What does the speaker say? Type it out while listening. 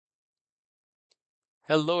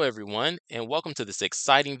Hello everyone, and welcome to this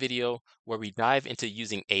exciting video where we dive into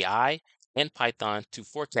using AI and Python to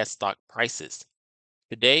forecast stock prices.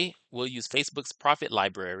 Today, we'll use Facebook's profit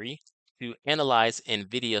library to analyze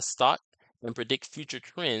NVIDIA stock and predict future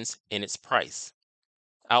trends in its price.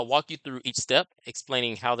 I'll walk you through each step,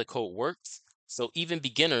 explaining how the code works so even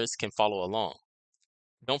beginners can follow along.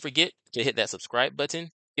 Don't forget to hit that subscribe button,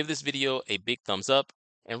 give this video a big thumbs up,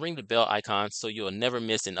 and ring the bell icon so you'll never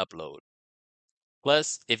miss an upload.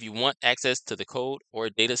 Plus, if you want access to the code or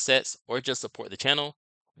data sets or just support the channel,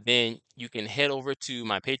 then you can head over to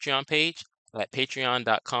my Patreon page at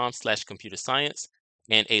patreon.com/computerscience,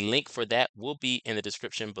 and a link for that will be in the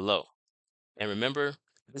description below. And remember,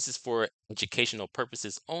 this is for educational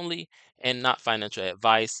purposes only and not financial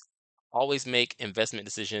advice. Always make investment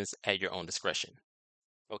decisions at your own discretion.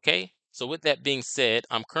 Okay, so with that being said,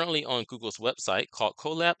 I'm currently on Google's website called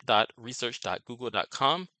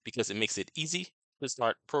colab.research.google.com because it makes it easy to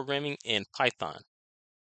start programming in Python.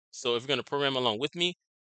 So if you're going to program along with me,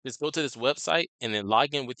 just go to this website and then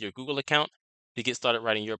log in with your Google account to get started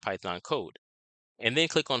writing your Python code. And then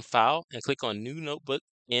click on File and click on New Notebook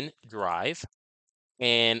in Drive.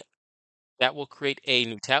 And that will create a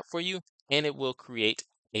new tab for you, and it will create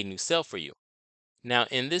a new cell for you. Now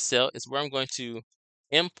in this cell is where I'm going to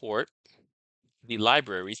import the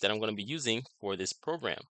libraries that I'm going to be using for this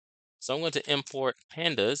program. So I'm going to import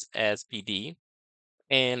pandas as PD,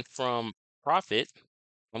 and from profit,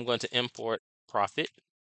 I'm going to import profit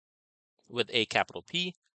with a capital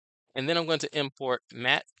P, and then I'm going to import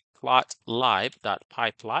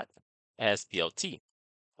matplotlib.pyplot as PLT.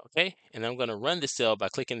 Okay, and I'm going to run this cell by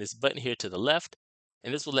clicking this button here to the left,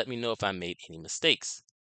 and this will let me know if I made any mistakes.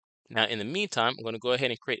 Now, in the meantime, I'm going to go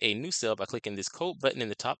ahead and create a new cell by clicking this code button in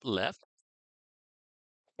the top left.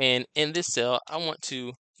 And in this cell, I want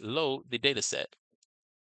to load the data set.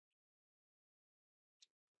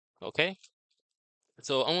 Okay,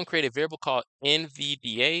 so I'm going to create a variable called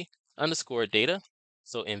NVDA underscore data.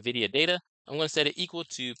 So NVIDIA data, I'm going to set it equal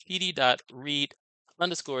to pd.read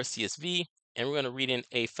underscore CSV, and we're going to read in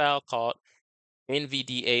a file called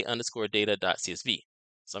NVDA underscore data.csv.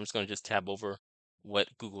 So I'm just going to just tab over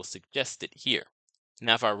what Google suggested here.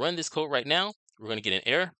 Now, if I run this code right now, we're going to get an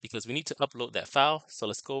error because we need to upload that file. So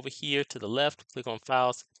let's go over here to the left, click on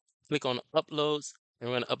Files, click on Uploads, and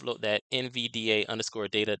we're going to upload that NVDA underscore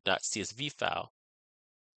data.csv file.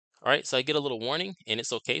 All right, so I get a little warning and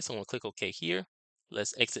it's okay. So I'm going to click OK here.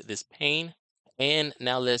 Let's exit this pane. And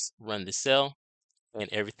now let's run the cell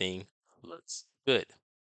and everything looks good.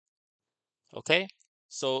 Okay,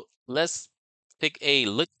 so let's take a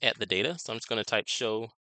look at the data. So I'm just going to type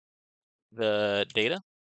show the data,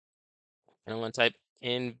 and I'm going to type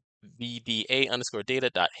NVDA underscore data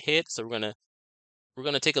dot head. So we're gonna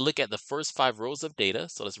take a look at the first 5 rows of data.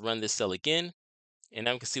 So let's run this cell again, and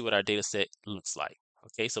now we can see what our data set looks like.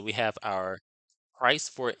 Okay, so we have our price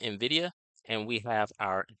for NVIDIA, and we have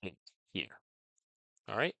our date here.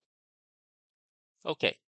 All right.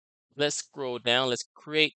 Okay, let's scroll down. Let's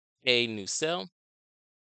create a new cell.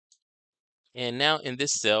 And now in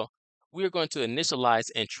this cell, we are going to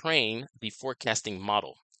initialize and train the forecasting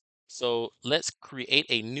model. So let's create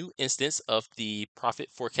a new instance of the profit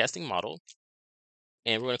forecasting model,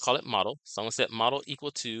 and we're going to call it model. So I'm going to set model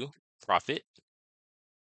equal to profit,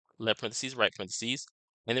 left parentheses, right parentheses,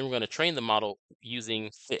 and then we're going to train the model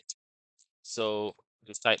using fit. So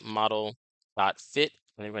just type model.fit,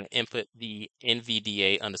 and then we're going to input the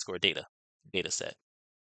NVDA underscore data set.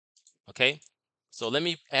 Okay, so let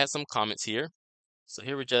me add some comments here. So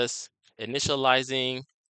here we're just initializing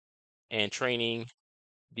and training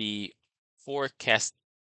the forecast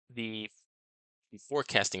the, the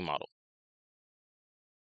forecasting model.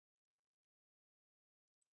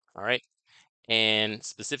 All right. And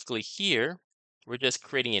specifically here, we're just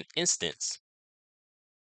creating an instance.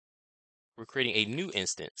 We're creating a new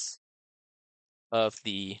instance of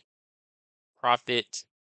the profit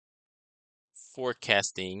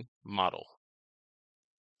forecasting model.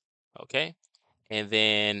 Okay. And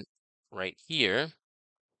then right here,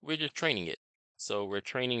 we're just training it. So we're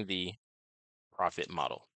training the profit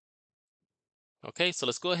model. Okay, so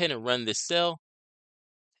let's go ahead and run this cell.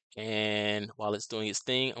 And while it's doing its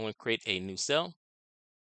thing, I'm going to create a new cell.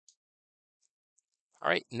 All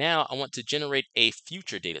right, now I want to generate a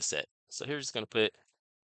future data set. So here's just going to put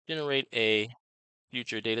generate a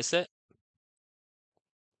future data set.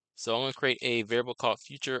 So I'm going to create a variable called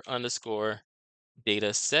future underscore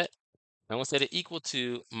data set. I'm going to set it equal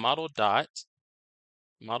to model dot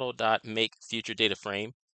make future data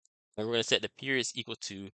frame. And we're going to set the periods equal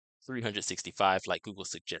to 365 like Google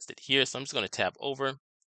suggested here. So I'm just going to tab over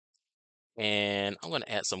and I'm going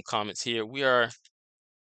to add some comments here. We are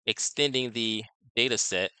extending the data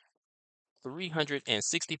set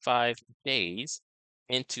 365 days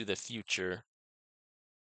into the future,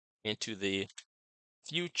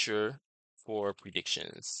 for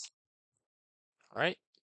predictions. All right,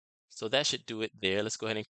 so that should do it there. Let's go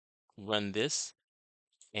ahead and run this.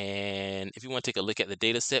 And if you want to take a look at the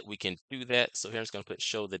data set, we can do that. So here I'm just going to put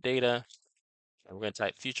show the data. And we're going to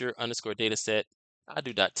type future underscore data set. I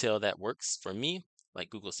do not tell that works for me, like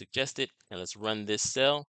Google suggested. And let's run this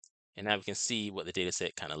cell. And now we can see what the data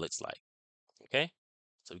set kind of looks like. Okay,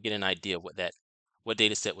 so we get an idea of what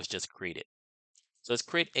data set was just created. So let's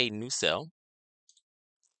create a new cell.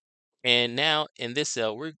 And now in this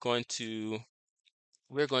cell, we're going to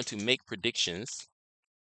make predictions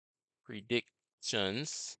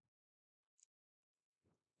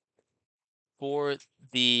for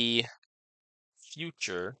the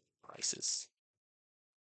future prices.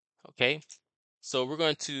 Okay, so we're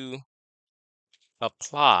going to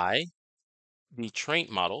apply the trained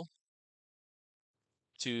model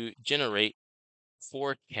to generate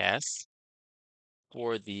forecasts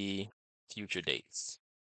for the future dates.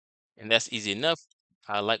 And that's easy enough.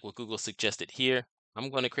 I like what Google suggested here. I'm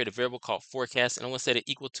going to create a variable called forecast, and I'm going to set it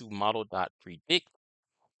equal to model.predict.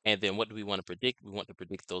 And then what do we want to predict? We want to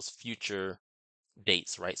predict those future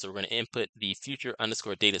dates, right? So we're going to input the future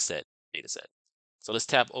underscore dataset. So let's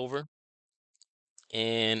tab over,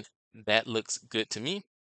 and that looks good to me.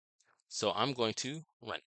 So I'm going to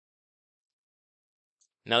run it.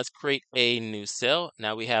 Now let's create a new cell.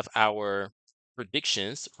 Now we have our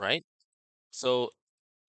predictions, right? So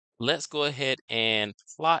let's go ahead and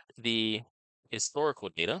plot the historical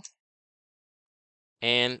data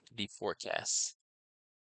and the forecast.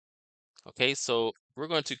 Okay, so we're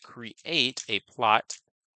going to create a plot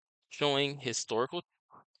showing historical.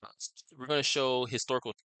 We're going to show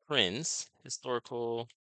historical trends.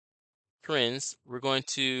 We're going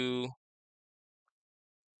to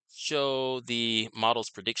show the model's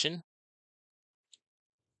prediction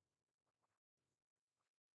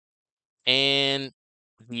and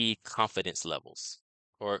the confidence levels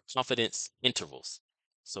or confidence intervals.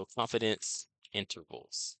 So confidence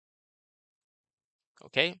intervals.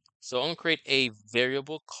 Okay, so I'm going to create a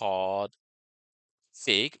variable called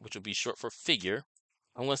fig, which will be short for figure.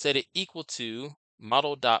 I'm going to set it equal to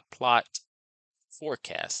model.plot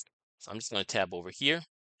forecast. So I'm just going to tab over here.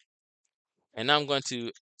 And now I'm going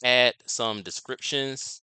to add some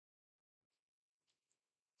descriptions.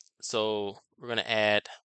 So we're going to add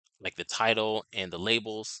like the title and the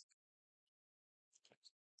labels.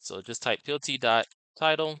 So just type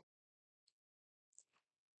plt.title.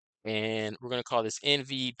 And we're going to call this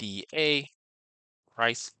NVDA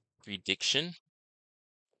price prediction.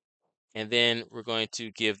 And then we're going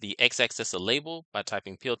to give the x-axis a label by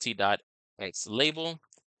typing plt.xlabel,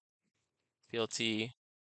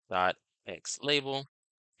 plt.xlabel.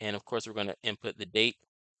 And of course, we're going to input the date,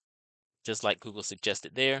 just like Google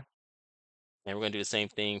suggested there. And we're going to do the same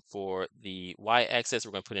thing for the y-axis.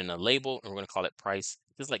 We're going to put in a label, and we're going to call it price,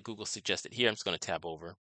 just like Google suggested here. I'm just going to tab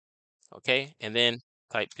over. Okay, and then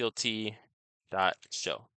type plt.show,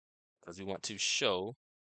 because we want to show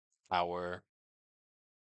our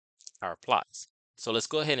plots. So let's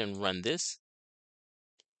go ahead and run this.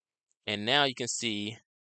 And now you can see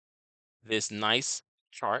this nice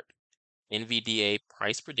chart, NVDA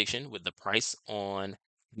price prediction with the price on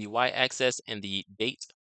the y-axis and the date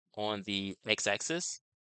on the x-axis.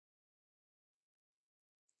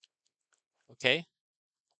 Okay,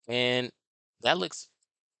 and that looks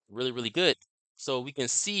really, really good. So we can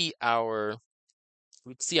see our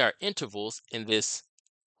intervals in this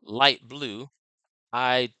light blue.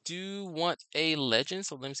 I do want a legend,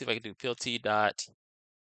 so let me see if I can do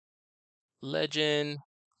plt.legend.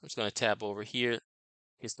 I'm just going to tab over here,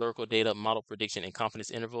 historical data, model prediction, and confidence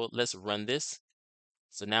interval. Let's run this.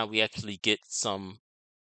 So now we actually get some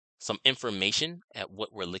information at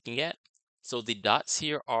what we're looking at. So the dots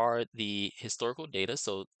here are the historical data.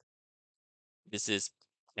 So this is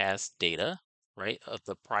past data, right, of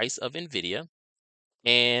the price of NVIDIA.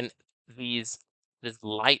 And this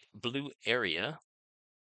light blue area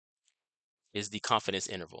is the confidence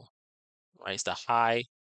interval, right? It's the high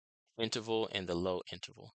interval and the low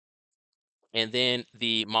interval. And then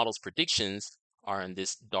the model's predictions are in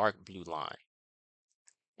this dark blue line.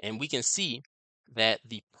 And we can see that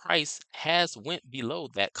the price has went below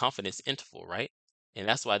that confidence interval, right? And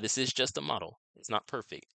that's why this is just a model. It's not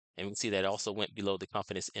perfect. And we can see that it also went below the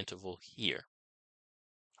confidence interval here.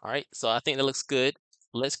 All right, so I think that looks good.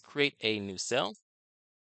 Let's create a new cell.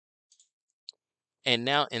 And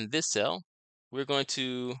now in this cell, we're going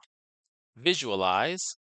to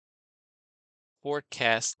visualize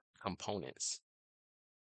forecast components.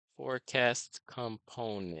 forecast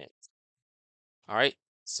component. All right,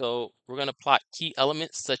 so we're going to plot key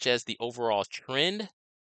elements such as the overall trend,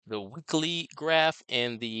 the weekly graph,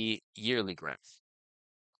 and the yearly graph.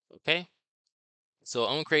 Okay, so I'm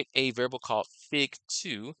going to create a variable called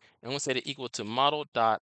fig2, and I'm going to set it equal to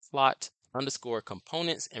model.plot underscore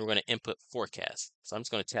components, and we're going to input forecast. So I'm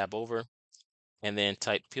just going to tab over and then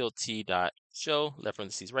type plt.show, left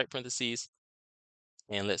parentheses, right parentheses,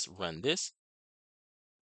 and let's run this.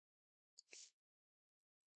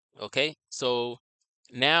 Okay, so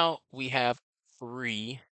now we have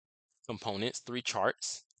three components, three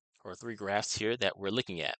charts, or three graphs here that we're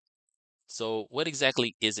looking at. So what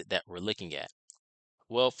exactly is it that we're looking at?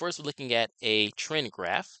 Well, first we're looking at a trend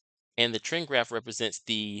graph, and the trend graph represents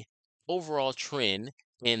the overall trend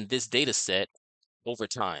in this data set over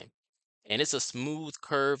time. And it's a smooth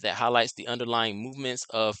curve that highlights the underlying movements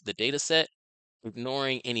of the data set,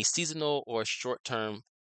 ignoring any seasonal or short-term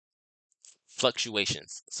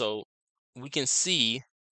fluctuations. So we can see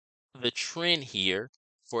the trend here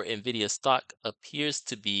for NVIDIA stock appears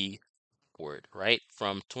to be upward, right?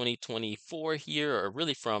 From 2024 here, or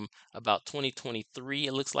really from about 2023,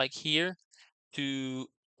 it looks like here, to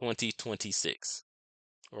 2026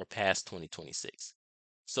 or past 2026.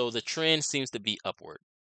 So the trend seems to be upward.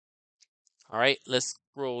 All right, let's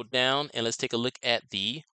scroll down and let's take a look at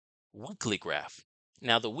the weekly graph.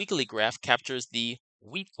 Now, the weekly graph captures the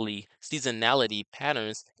weekly seasonality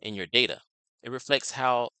patterns in your data. It reflects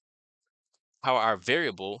how our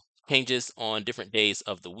variable changes on different days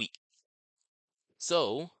of the week.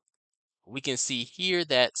 So we can see here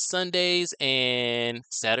that Sundays and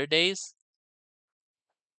Saturdays,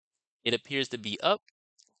 it appears to be up.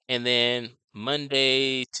 And then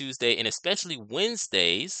Monday, Tuesday, and especially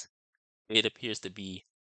Wednesdays, it appears to be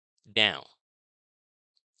down.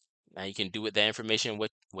 Now you can do with that information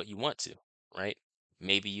what you want to, right?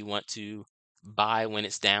 Maybe you want to buy when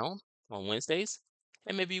it's down on Wednesdays,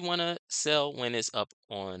 and maybe you want to sell when it's up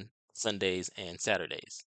on Sundays and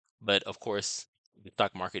Saturdays. But of course, the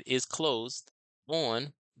stock market is closed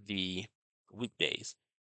on the weekdays.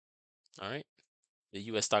 All right. The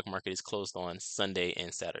US stock market is closed on Sunday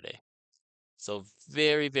and Saturday. So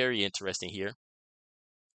very, very interesting here.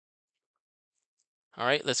 All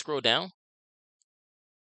right, let's scroll down.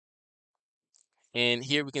 And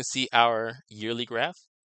here we can see our yearly graph.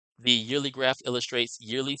 The yearly graph illustrates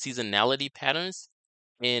yearly seasonality patterns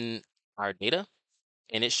in our data,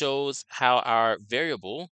 and it shows how our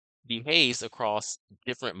variable behaves across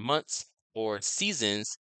different months or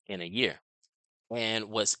seasons in a year. And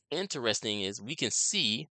what's interesting is we can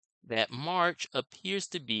see that March appears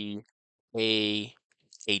to be a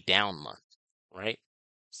down month, right?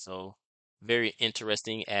 So very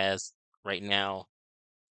interesting, as right now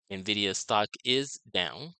NVIDIA stock is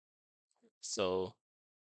down. So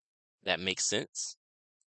that makes sense.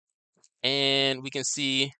 And we can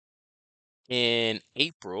see in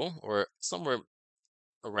April, or somewhere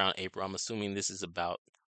around April, I'm assuming this is about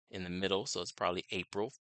in the middle, so it's probably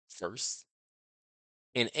April 1st.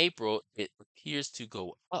 In April, it appears to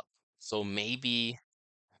go up. So maybe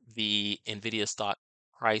the NVIDIA stock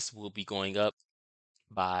price will be going up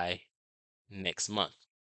by next month.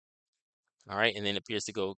 All right, and then it appears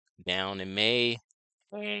to go down in May.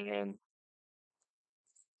 And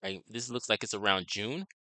this looks like it's around June.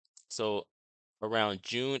 So around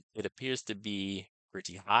June, it appears to be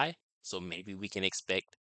pretty high. So maybe we can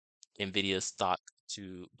expect NVIDIA stock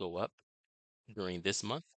to go up during this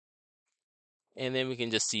month. And then we can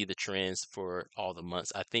just see the trends for all the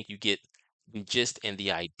months. I think you get the gist and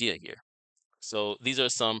the idea here. So these are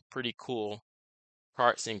some pretty cool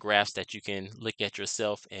charts and graphs that you can look at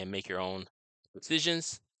yourself and make your own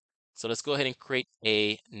decisions. So let's go ahead and create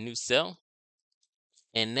a new cell.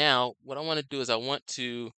 And now what I want to do is I want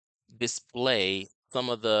to display some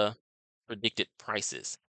of the predicted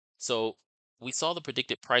prices. So we saw the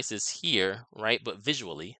predicted prices here, right? But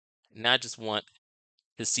visually, now I just want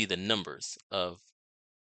to see the numbers of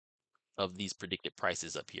these predicted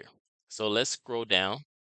prices up here. So let's scroll down.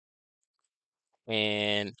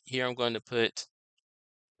 And here I'm going to put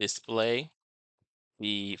display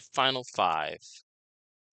the final 5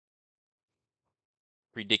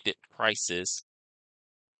 predicted prices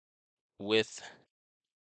with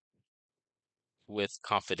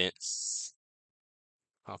confidence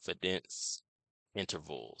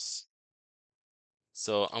intervals.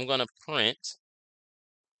 So I'm going to print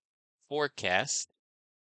forecast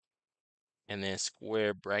and then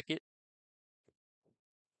square bracket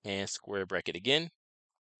and square bracket again.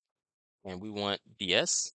 And we want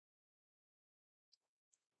DS.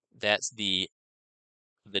 That's the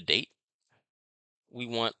date. We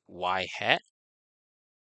want Y hat.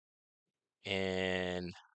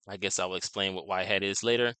 and I guess I will explain what y hat is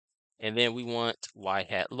later. And then we want y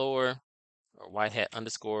hat lower, or y hat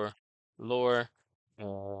underscore lower,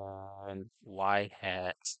 and y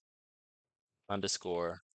hat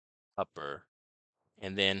underscore upper.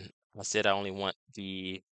 And then I said I only want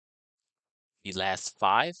the last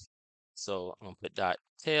 5. So I'm gonna put dot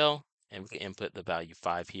tail, and we can input the value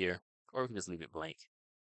 5 here, or we can just leave it blank.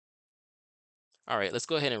 All right, let's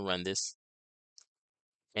go ahead and run this.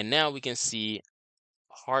 And now we can see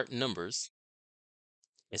hard numbers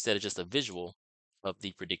instead of just a visual of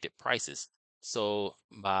the predicted prices. So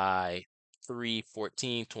by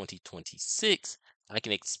 3/14/2026, I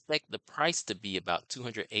can expect the price to be about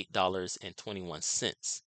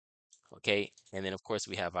 $208.21. Okay, and then of course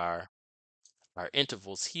we have our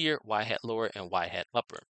intervals here, y hat lower and y hat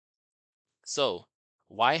upper. So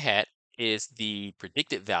y hat is the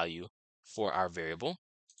predicted value for our variable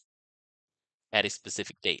at a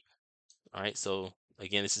specific date. All right, so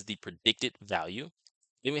again, this is the predicted value.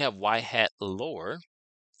 Then we have y hat lower,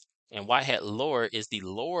 and y hat lower is the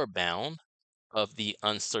lower bound of the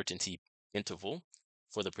uncertainty interval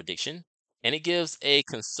for the prediction. And it gives a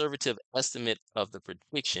conservative estimate of the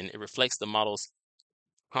prediction. It reflects the model's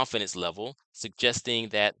confidence level, suggesting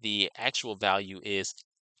that the actual value is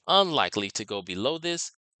unlikely to go below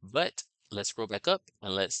this. But let's scroll back up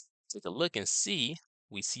and let's take a look and see.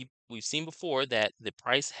 We've seen before that the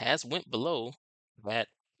price has went below that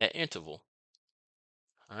interval.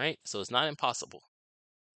 All right, so it's not impossible.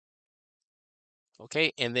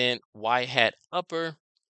 Okay, and then y hat upper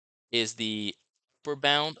is the upper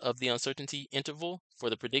bound of the uncertainty interval for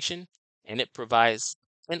the prediction, and it provides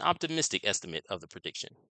an optimistic estimate of the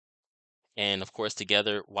prediction. And of course,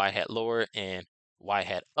 together, y hat lower and y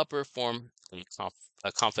hat upper form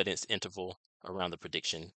a confidence interval around the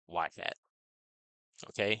prediction y hat.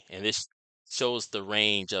 Okay, and this shows the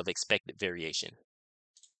range of expected variation.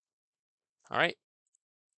 All right,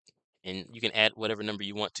 and you can add whatever number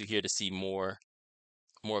you want to here to see more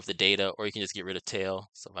of the data, or you can just get rid of tail.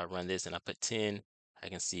 So if I run this and I put 10, I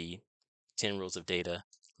can see 10 rows of data.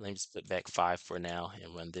 Let me just put back 5 for now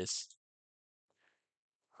and run this.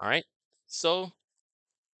 All right, so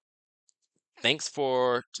thanks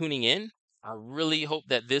for tuning in. I really hope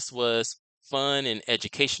that this was fun and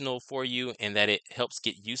educational for you and that it helps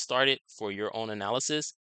get you started for your own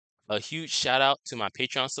analysis. A huge shout out to my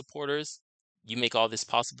Patreon supporters. You make all this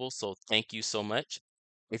possible, so thank you so much.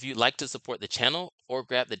 If you'd like to support the channel or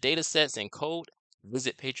grab the data sets and code,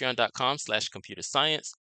 visit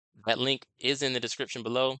patreon.com/computerscience. That link is in the description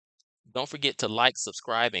below. Don't forget to like,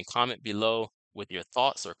 subscribe, and comment below with your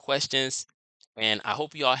thoughts or questions. And I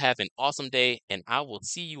hope you all have an awesome day, and I will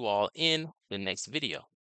see you all in the next video.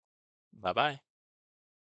 Bye-bye.